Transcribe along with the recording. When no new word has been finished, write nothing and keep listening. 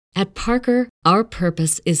At Parker, our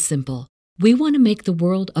purpose is simple. We want to make the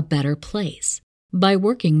world a better place by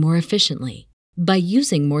working more efficiently, by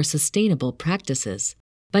using more sustainable practices,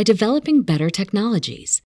 by developing better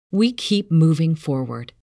technologies. We keep moving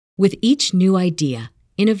forward. With each new idea,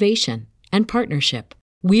 innovation, and partnership,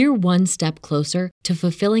 we're one step closer to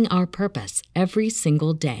fulfilling our purpose every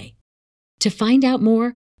single day. To find out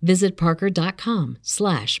more, visit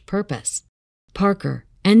parker.com/purpose. Parker,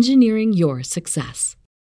 engineering your success.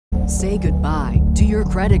 Say goodbye to your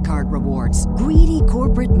credit card rewards. Greedy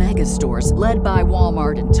corporate mega stores, led by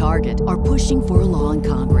Walmart and Target, are pushing for a law in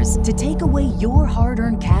Congress to take away your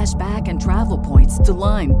hard-earned cash back and travel points to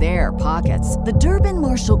line their pockets. The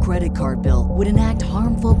Durbin-Marshall credit card bill would enact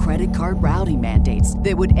harmful credit card routing mandates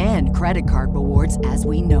that would end credit card rewards as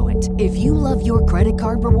we know it. If you love your credit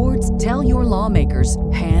card rewards, tell your lawmakers,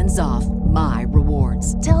 hands off my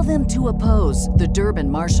rewards. Tell them to oppose the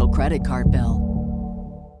Durbin-Marshall credit card bill.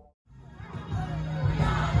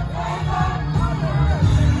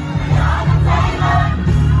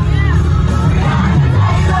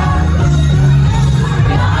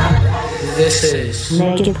 This is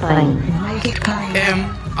Make It Plain. Make It Plain.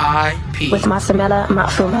 MIP With Masamela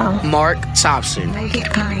Matfumo. Mark Thompson. Make It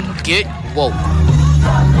Plain. Get woke.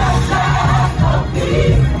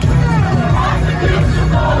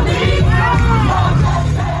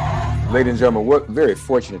 Ladies and gentlemen, we're very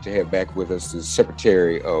fortunate to have back with us the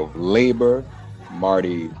Secretary of Labor,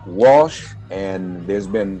 Marty Walsh, and there's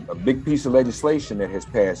been a big piece of legislation that has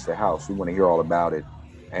passed the House. We want to hear all about it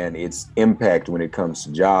and its impact when it comes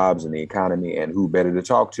to jobs and the economy, and who better to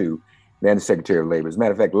talk to than the Secretary of Labor. As a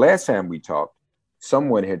matter of fact, last time we talked,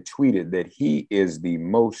 someone had tweeted that he is the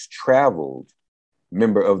most traveled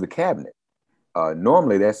member of the cabinet.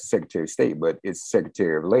 Normally that's the Secretary of State, but it's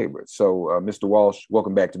Secretary of Labor. So Mr. Walsh,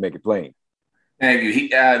 welcome back to Make It Plain. Thank you.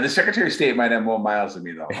 The Secretary of State might have more miles than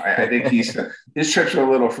me, though. I think his trips are a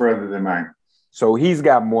little further than mine. So he's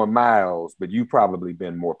got more miles, but you've probably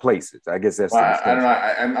been more places. I guess that's. Well, I don't know.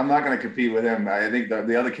 I'm not going to compete with him. I think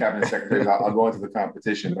the other cabinet secretaries, I'll go into the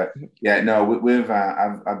competition. But yeah, no,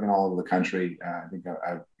 I've been all over the country. I think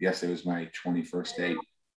yesterday was my 21st state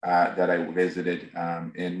that I visited,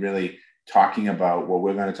 and really talking about what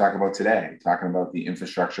we're going to talk about today, talking about the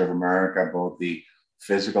infrastructure of America, both the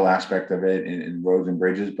physical aspect of it in roads and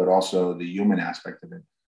bridges, but also the human aspect of it,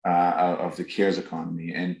 of the CARES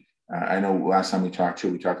economy. And I know last time we talked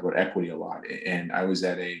about equity a lot. And I was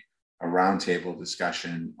at a roundtable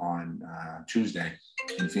discussion on Tuesday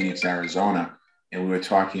in Phoenix, Arizona, and we were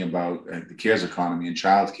talking about the CARES economy and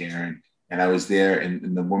childcare. And I was there,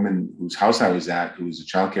 and the woman whose house I was at, who was a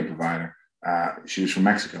childcare provider, she was from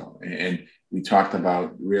Mexico. And we talked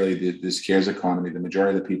about really this CARES economy. The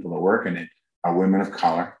majority of the people that work in it are women of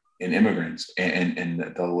color and immigrants, and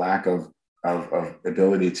the lack of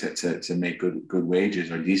ability to make good wages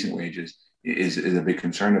or decent wages is a big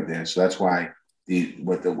concern of theirs. So that's why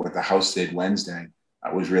what the House did Wednesday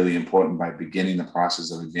was really important by beginning the process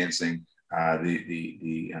of advancing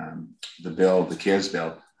the bill, the CARES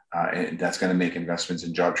bill, and that's going to make investments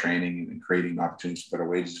in job training and creating opportunities for better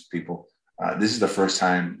wages for people. This is the first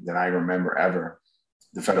time that I remember ever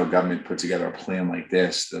the federal government put together a plan like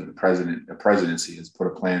this. The presidency has put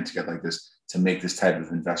a plan together like this to make this type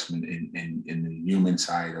of investment in the human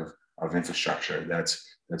side of infrastructure. That's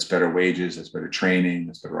better wages, that's better training,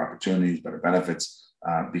 that's better opportunities, better benefits,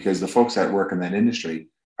 because the folks that work in that industry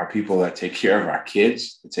are people that take care of our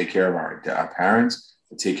kids, that take care of our parents,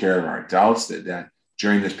 that take care of our adults, that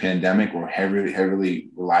during this pandemic were heavily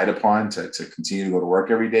relied upon to continue to go to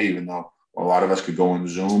work every day, even though a lot of us could go on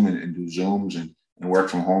Zoom and do Zooms and work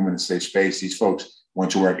from home in a safe space. These folks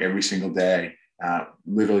went to work every single day,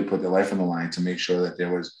 literally put their life on the line to make sure that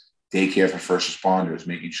there was daycare for first responders,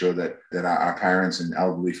 making sure that our parents and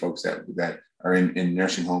elderly folks that are in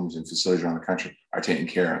nursing homes and facilities around the country are taken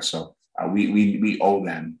care of. So we owe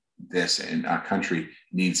them this, and our country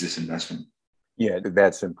needs this investment. Yeah,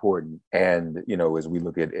 that's important. And, as we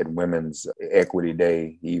look at Women's Equity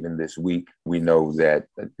Day, even this week, we know that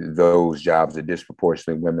those jobs are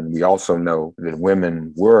disproportionately women. We also know that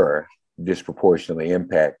women were disproportionately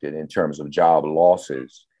impacted in terms of job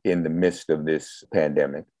losses in the midst of this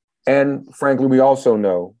pandemic. And frankly, we also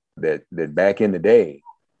know that back in the day,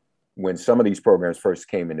 when some of these programs first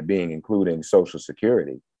came into being, including Social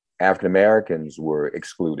Security, African Americans were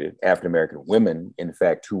excluded, African American women, in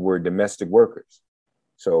fact, who were domestic workers.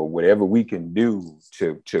 So whatever we can do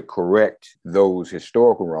to correct those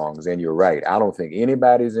historical wrongs, and you're right, I don't think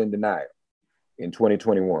anybody's in denial in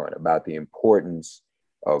 2021 about the importance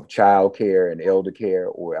of child care and elder care,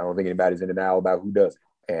 or I don't think anybody's in denial about who does it.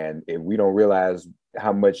 And if we don't realize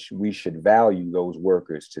how much we should value those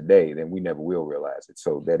workers today, then we never will realize it.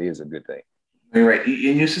 So that is a good thing. You're right.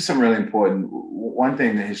 And you said something really important. One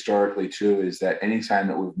thing that historically, too, is that anytime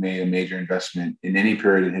that we've made a major investment in any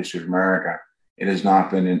period in history of America, it has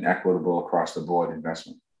not been an equitable across the board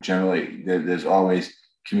investment. Generally, there's always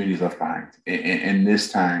communities left behind. And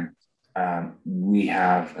this time, we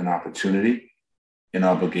have an opportunity, an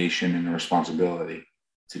obligation, and a responsibility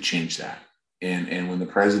to change that. And when the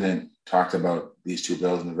president talked about these two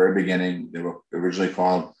bills in the very beginning, they were originally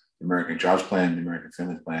called the American Jobs Plan, the American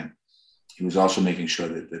Family Plan. He was also making sure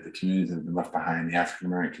that the communities that have been left behind, the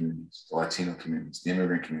African-American communities, the Latino communities, the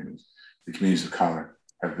immigrant communities, the communities of color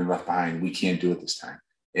have been left behind. We can't do it this time.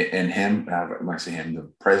 And him, when I say him, the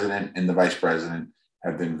president and the vice president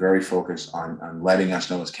have been very focused on letting us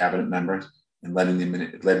know as cabinet members and letting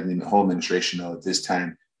the whole administration know that this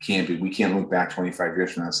time we can't look back 25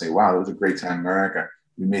 years from now and say, wow, it was a great time in America.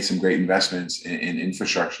 We made some great investments in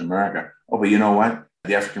infrastructure in America. Oh, but you know what?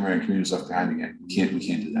 The African-American community is left behind again. We can't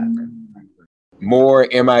do that. More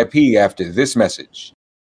MIP after this message.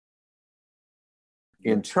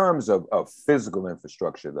 In terms of physical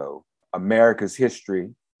infrastructure, though, America's history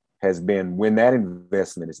has been when that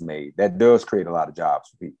investment is made, that does create a lot of jobs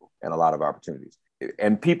for people and a lot of opportunities.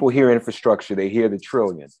 And people hear infrastructure, they hear the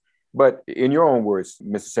trillions. But in your own words,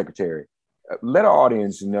 Mr. Secretary, let our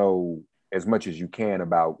audience know as much as you can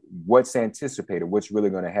about what's anticipated, what's really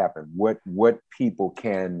going to happen, what people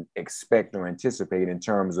can expect or anticipate in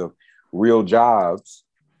terms of real jobs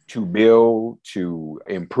to build, to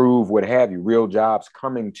improve, what have you, real jobs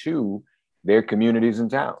coming to their communities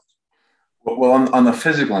and towns. Well, on the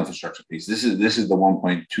physical infrastructure piece, this is the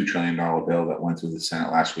 $1.2 trillion bill that went through the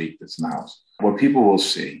Senate last week that's in the House. What people will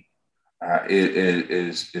see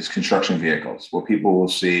is construction vehicles. What people will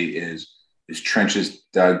see is trenches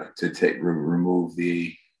dug to remove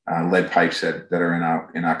the lead pipes that are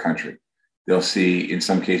in our country. They'll see, in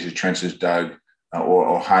some cases, trenches dug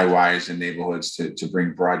or high wires in neighborhoods to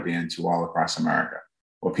bring broadband to all across America.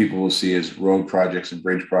 What people will see is road projects and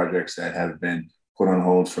bridge projects that have been put on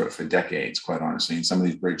hold for decades, quite honestly. And some of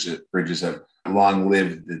these bridges have long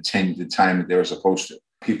lived the time that they were supposed to.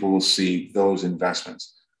 People will see those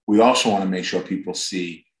investments. We also want to make sure people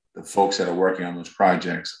see the folks that are working on those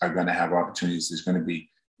projects are going to have opportunities. There's going to be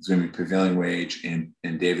prevailing wage in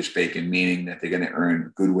Davis-Bacon, meaning that they're going to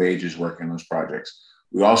earn good wages working on those projects.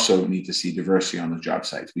 We also need to see diversity on those job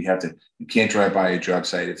sites. You can't drive by a job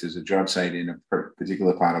site. If there's a job site in a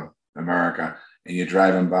particular part of America and you're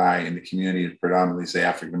driving by and the community is predominantly, say,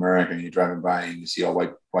 African-American, and you're driving by and you see all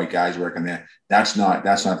white guys working there, that's not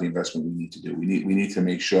the investment we need to do. We need to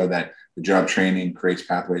make sure that the job training creates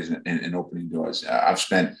pathways and opening doors. I've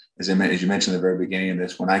spent, as you mentioned at the very beginning of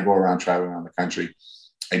this, when I go around traveling around the country,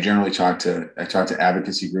 I generally talk to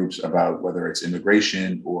advocacy groups about whether it's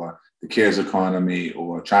immigration or the cares economy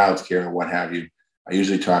or child care or what have you. I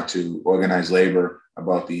usually talk to organized labor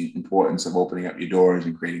about the importance of opening up your doors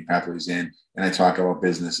and creating pathways in. And I talk about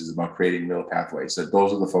businesses about creating real pathways. So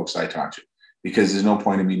those are the folks I talk to, because there's no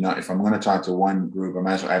point in me not, if I'm going to talk to one group,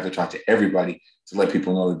 I have to talk to everybody to let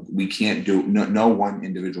people know that we can't do, no one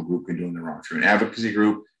individual group can do in their own. If you're an advocacy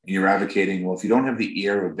group and you're advocating, well, if you don't have the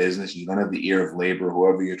ear of business, you don't have the ear of labor,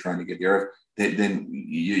 whoever you're trying to get the ear of, then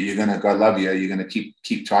you're going to, God love you, you're going to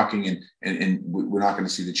keep talking and we're not going to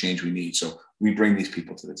see the change we need. So we bring these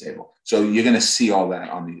people to the table. So you're going to see all that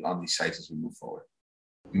on these sites as we move forward.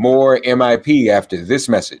 More MIP after this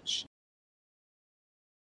message.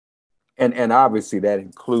 And obviously that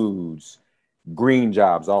includes green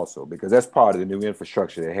jobs also, because that's part of the new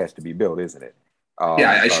infrastructure that has to be built, isn't it?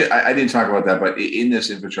 I didn't talk about that, but in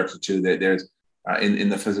this infrastructure too, that there's in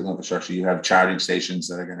the physical infrastructure, you have charging stations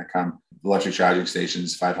that are going to come, electric charging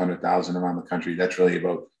stations, 500,000 around the country. That's really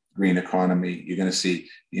about green economy. You're going to see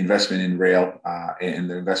the investment in rail and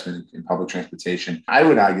the investment in public transportation. I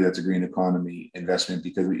would argue that's a green economy investment,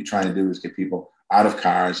 because what you're trying to do is get people out of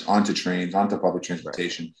cars, onto trains, onto public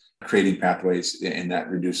transportation, creating pathways, and that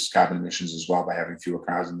reduces carbon emissions as well by having fewer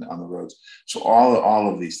cars on the roads. So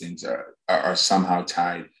all of these things are somehow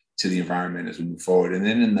tied to the environment as we move forward. And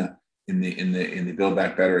then in the Build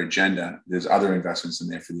Back Better agenda, there's other investments in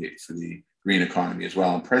there for the green economy as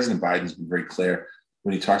well. And President Biden's been very clear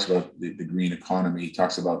when he talks about the green economy. He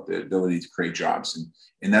talks about the ability to create jobs,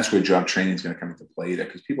 and that's where job training is going to come into play. There,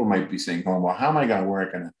 because people might be saying, "Oh, well, how am I going to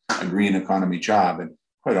work in a green economy job?" And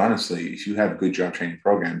quite honestly, if you have good job training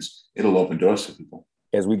programs, it'll open doors for people.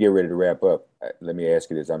 As we get ready to wrap up, let me ask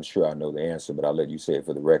you this. I'm sure I know the answer, but I'll let you say it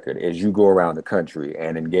for the record. As you go around the country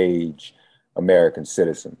and engage American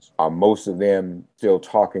citizens, are most of them still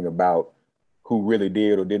talking about who really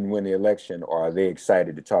did or didn't win the election, or are they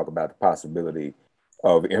excited to talk about the possibility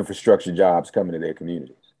of infrastructure jobs coming to their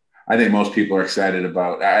communities. I think most people are excited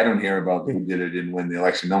about, I don't hear about who did or didn't win the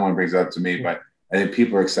election. No one brings it up to me, but I think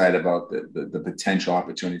people are excited about the potential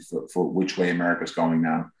opportunity for which way America's going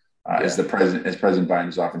now. As President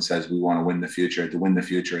Biden often says, we want to win the future. To win the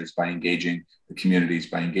future is by engaging the communities,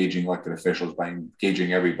 by engaging elected officials, by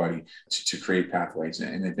engaging everybody to create pathways.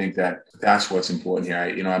 And I think that's what's important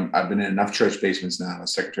here. I've been in enough church basements now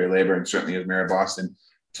as Secretary of Labor and certainly as Mayor of Boston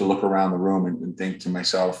to look around the room and think to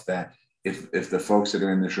myself that if the folks that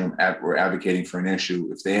are in this room were advocating for an issue,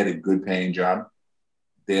 if they had a good paying job,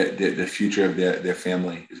 the future of their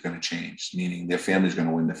family is going to change, meaning their family is going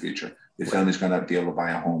to win the future. Their family's going to be able to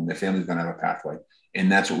buy a home. Their family's going to have a pathway.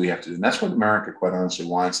 And that's what we have to do. And that's what America, quite honestly,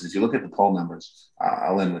 wants. And if you look at the poll numbers,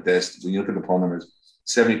 I'll end with this. When you look at the poll numbers,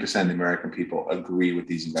 70% of the American people agree with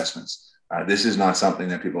these investments. This is not something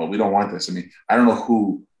that we don't want this. I mean, I don't know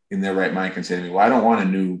who in their right mind can say to me, well, I don't want a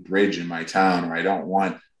new bridge in my town, or I don't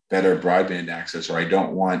want better broadband access, or I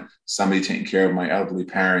don't want somebody taking care of my elderly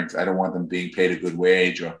parents. I don't want them being paid a good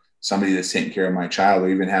wage, or somebody that's taking care of my child, or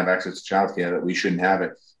even have access to childcare, that we shouldn't have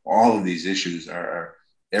it. All of these issues are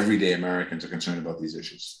everyday Americans are concerned about these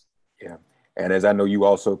issues. Yeah. And as I know you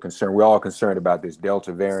also concerned, we're all concerned about this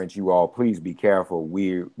Delta variant. You all, please be careful.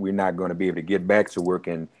 We're not going to be able to get back to work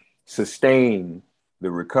and sustain the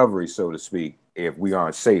recovery, so to speak, if we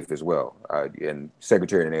aren't safe as well. And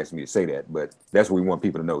Secretary didn't ask me to say that, but that's what we want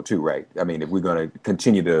people to know too, right? I mean, if we're going to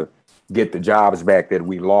continue to get the jobs back that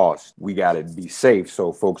we lost, we got to be safe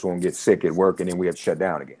so folks won't get sick at work and then we have to shut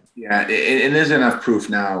down again. Yeah, and there's enough proof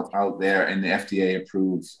now out there, and the FDA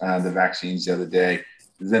approved the vaccines the other day.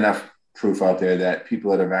 There's enough proof out there that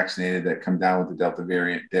people that are vaccinated that come down with the Delta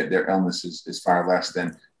variant, their illness is far less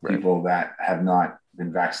than people that have not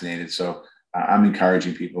been vaccinated. So I'm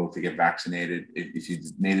encouraging people to get vaccinated. If you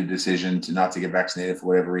made a decision not to get vaccinated for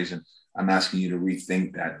whatever reason, I'm asking you to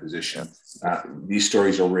rethink that position. These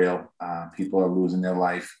stories are real. People are losing their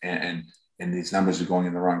life, and these numbers are going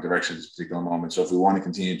in the wrong direction at this particular moment. So if we want to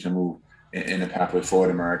continue to move in a pathway forward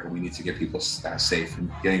in America, we need to get people safe.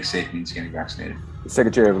 And getting safe means getting vaccinated. The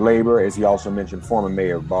Secretary of Labor, as he also mentioned, former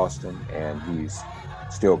mayor of Boston, and he's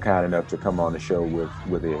still kind enough to come on the show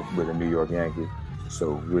with a New York Yankee.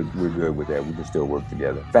 So we're good with that. We can still work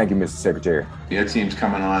together. Thank you, Mr. Secretary. Your team's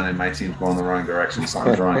coming on and my team's going the wrong direction.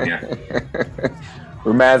 Something's wrong here.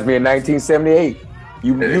 Reminds me of 1978.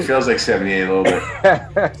 It feels like 78 a little bit.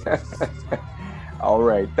 All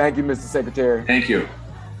right. Thank you, Mr. Secretary. Thank you.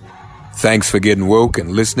 Thanks for getting woke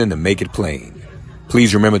and listening to Make It Plain.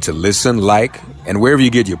 Please remember to listen, like, and wherever you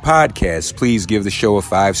get your podcasts, please give the show a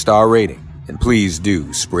 5-star rating. And please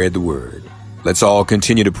do spread the word. Let's all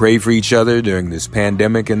continue to pray for each other during this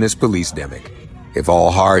pandemic and this police-demic. If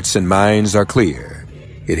all hearts and minds are clear,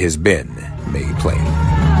 it has been made plain.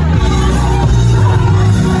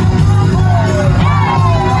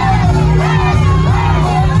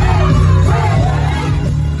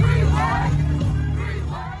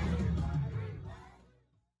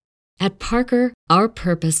 At Parker, our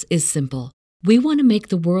purpose is simple. We want to make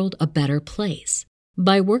the world a better place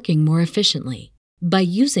by working more efficiently, by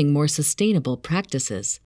using more sustainable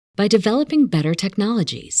practices, by developing better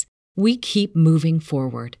technologies. We keep moving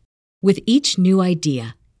forward. With each new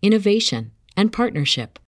idea, innovation, and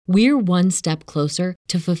partnership, we're one step closer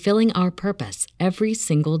to fulfilling our purpose every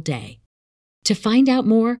single day. To find out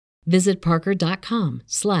more, visit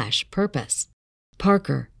parker.com/purpose.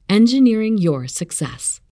 Parker, engineering your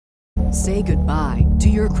success. Say goodbye to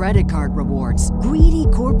your credit card rewards. Greedy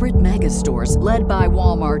corporate mega stores, led by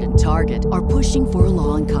Walmart and Target, are pushing for a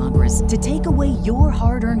law in Congress to take away your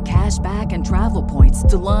hard-earned cash back and travel points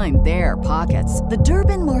to line their pockets. The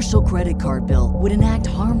Durbin-Marshall credit card bill would enact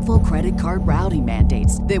harmful credit card routing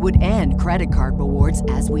mandates that would end credit card rewards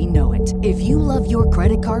as we know it. If you love your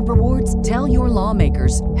credit card rewards, tell your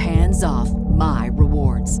lawmakers, hands off my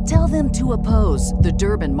rewards. Tell them to oppose the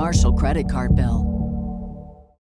Durbin-Marshall credit card bill.